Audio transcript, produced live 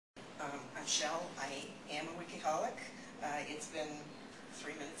Michelle. I am a Wikiholic. It's been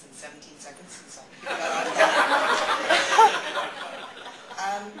 3 minutes and 17 seconds since I got on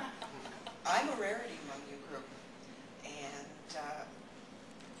that. I'm a rarity among your group, and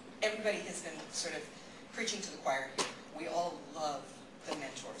everybody has been sort of preaching to the choir here. We all love the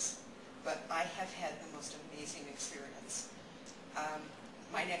mentors, but I have had the most amazing experience.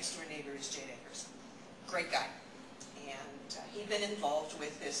 My next door neighbor is Jade Akers. Great guy. And he'd been involved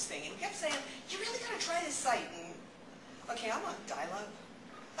with this thing, and he kept saying, you really got to try this site. And, okay, I'm on dial-up.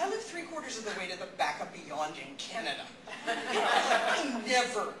 I live 3/4 of the way to the back of beyond in Canada. I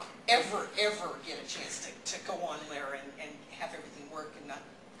never, ever, ever get a chance to go on there and have everything work and not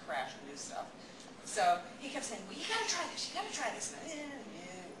crash and do stuff. So he kept saying, well, you got to try this, you got to try this. And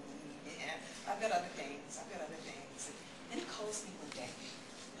I've got other things, I've got other things. And then he calls me one day,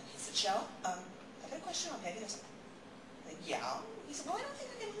 and he said, Shell, I've got a question on paganism. I said, yeah? He said, well, I don't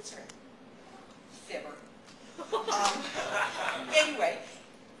think I can answer it. Fibber. Anyway,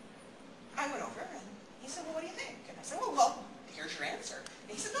 I went over, and he said, well, what do you think? And I said, well, here's your answer.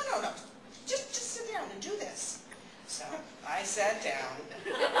 And he said, no, just sit down and do this. So I sat down.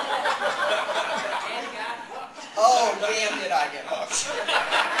 Oh, damn, did I get hooked.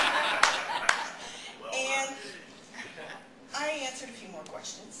 And I answered a few more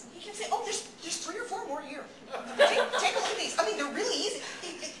questions. He kept saying, oh, there's 3 or 4 more here. Take a look at these. I mean, they're really easy.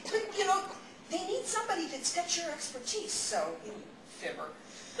 But, you know, they need somebody that's got your expertise. So, fibber.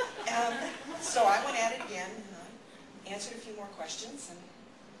 So I went at it again, and I answered a few more questions. And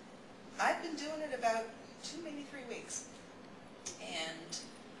I've been doing it about 2, maybe 3 weeks. And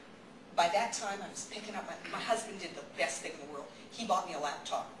by that time, I was picking up, my husband did the best thing in the world. He bought me a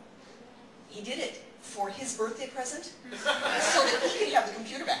laptop. He did it for his birthday present so that he could have the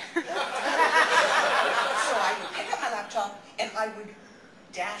computer back. So I would pick up my laptop and I would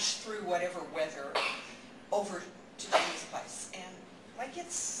dash through whatever weather over to Jamie's place. And like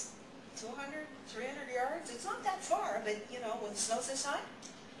it's 200, 300 yards. It's not that far, but you know, when the snow's this high,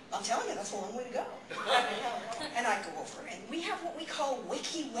 I'm telling you, that's a long way to go. And I go over, and we have what we call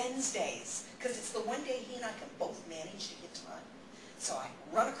Wiki Wednesdays, because it's the one day he and I can both manage to get time. So I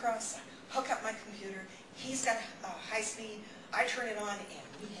run across, I hook up my computer, he's got high speed, I turn it on, and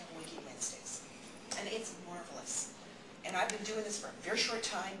we have Wiki Wednesdays. And it's marvelous. And I've been doing this for a very short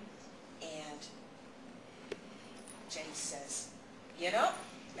time, and Jenny says, you know,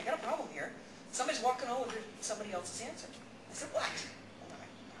 I got a problem here. Somebody's walking all over somebody else's answer. I said, what?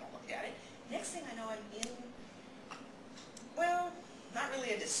 At it. Next thing I know, I'm in, well, not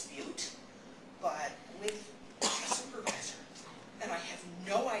really a dispute, but with a supervisor. And I have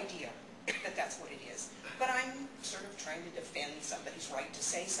no idea that that's what it is. But I'm sort of trying to defend somebody's right to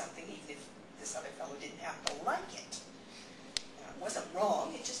say something, even if this other fellow didn't happen to like it. It wasn't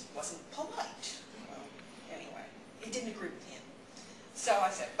wrong, it just wasn't polite. Anyway, it didn't agree with him. So I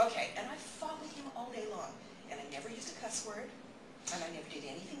said, okay, and I fought with him all day long. And I never used a cuss word. And I never did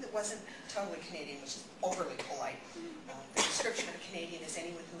anything that wasn't totally Canadian, which is overly polite. The description of a Canadian is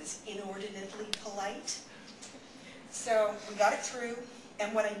anyone who is inordinately polite. So we got it through,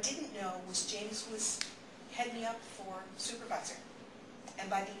 and what I didn't know was James was heading me up for supervisor. And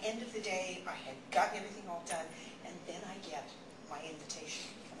by the end of the day, I had gotten everything all done, and then I get my invitation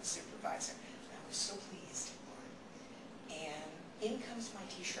to become a supervisor. And I was so pleased. And in comes my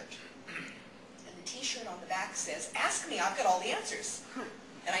t-shirt. The t-shirt on the back says, ask me, I've got all the answers.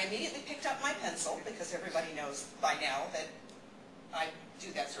 And I immediately picked up my pencil, because everybody knows by now that I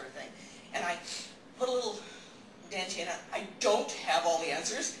do that sort of thing. And I put a little dent in it. I don't have all the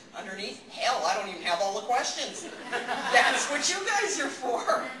answers. Underneath, hell, I don't even have all the questions. That's what you guys are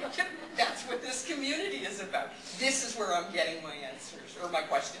for. That's what this community is about. This is where I'm getting my answers, or my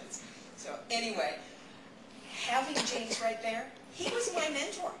questions. So anyway, having James right there, he was my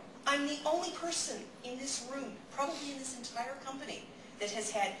mentor. I'm the only person in this room, probably in this entire company, that has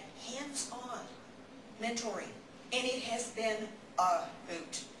had hands-on mentoring. And it has been a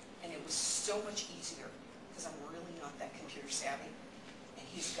hoot. And it was so much easier, because I'm really not that computer savvy. And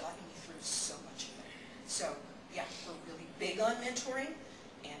he's gotten me through so much of it. So, yeah, we're really big on mentoring.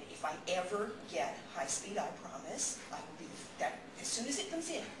 And if I ever get high speed, I promise, I will be that, as soon as it comes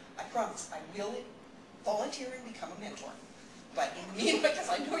in, I promise, I will volunteer and become a mentor. But in the meantime, because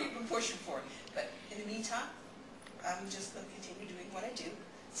I know you've been pushing for it, but in the meantime, I'm just going to continue doing what I do,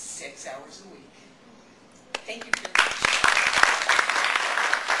 6 hours a week. Thank you very much.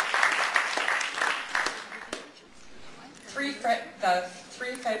 The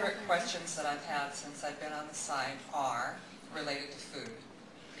 3 favorite questions that I've had since I've been on the site are related to food,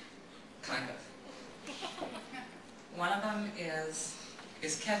 kind of. One of them is,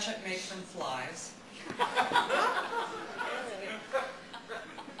 Is ketchup made from flies?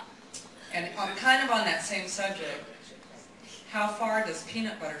 And kind of on that same subject, how far does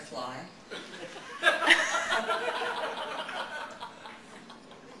peanut butter fly?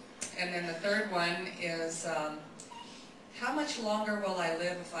 And then the third one is, how much longer will I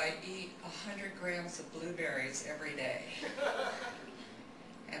live if I eat 100 grams of blueberries every day?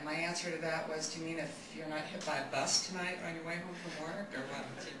 And my answer to that was, do you mean if you're not hit by a bus tonight on your way home from work, or what?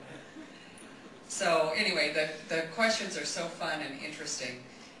 So anyway, the questions are so fun and interesting.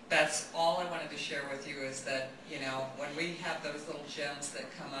 That's all I wanted to share with you, is that, you know, when we have those little gems that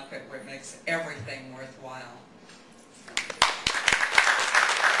come up, it makes everything worthwhile.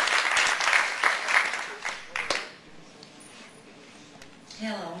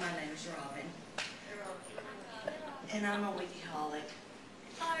 Hello, my name's Robin. And I'm a Wikiholic.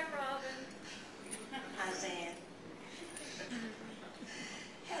 Hi, Robin. Hi, Zan.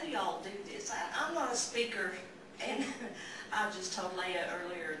 How do y'all do this? I'm not a speaker, and I just told Leah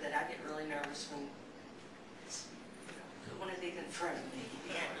earlier that I get really nervous when it's in front of me.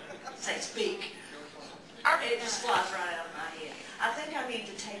 Say speak. It just flies right out of my head. I think I need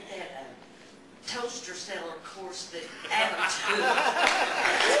to take that toaster seller course that Adam took.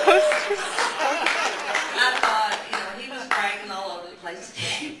 I thought, you know, he was bragging all over the place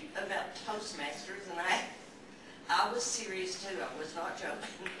about Toastmasters, and I was serious too. I was not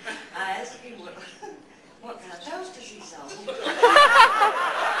joking. I asked him what kind of toasters he sold.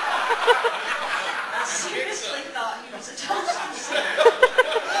 I seriously thought he was a toaster seller.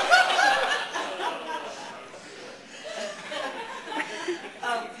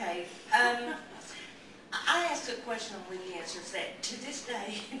 Okay. I asked a question on Wiki Answers that to this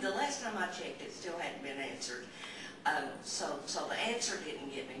day, the last time I checked, it still hadn't been answered. So the answer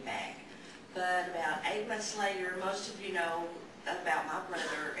didn't get me back. But about 8 months later, most of you know about my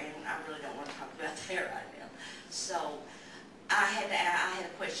brother, and I really don't want to talk about that right now. So I had a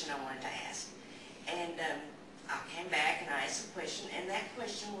question I wanted to ask. And I came back and I asked a question, and that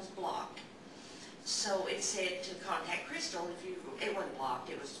question was blocked. So it said to contact Crystal if you, it wasn't blocked,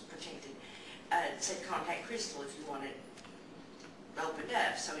 it was protected. It said contact Crystal if you want it opened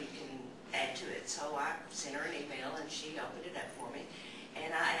up so you can add to it. So I sent her an email and she opened it up for me.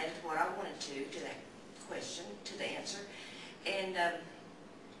 And I added what I wanted to that question, to the answer. And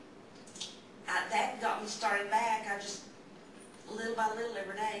that got me started back. I just, little by little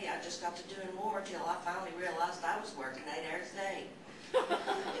every day, I just got to doing more till I finally realized I was working 8 hours a day.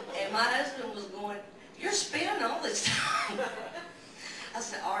 And my husband was going, "You're spending all this time." I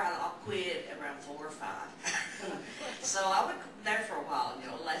said, "All right, I'll quit around 4 or 5. So I went there for a while, you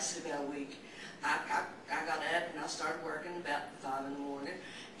know, it lasted about a week. I got up and I started working about 5 in the morning,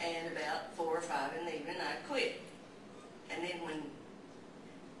 and about 4 or 5 in the evening I quit. And then when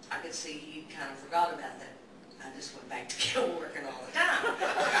I could see he kind of forgot about that, I just went back to working all the time.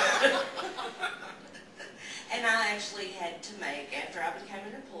 And I actually had to make, after I became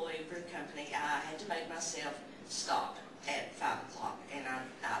an employee for the company, I had to make myself stop at 5 o'clock, and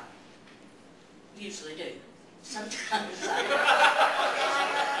I usually do. Sometimes I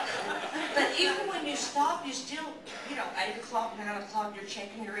do. But even when you stop, you still, you know, 8 o'clock, 9 o'clock, you're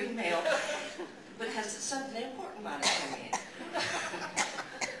checking your email because something important might have come in.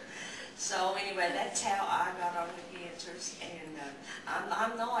 So anyway, that's how I got on Wiki Answers, and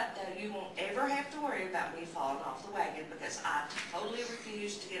I'm not, you won't ever have to worry about me falling off the wagon because I totally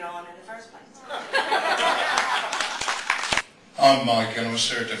refused to get on in the first place. I'm Mike, and I'm a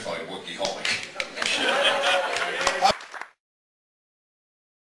certified Wikiholic.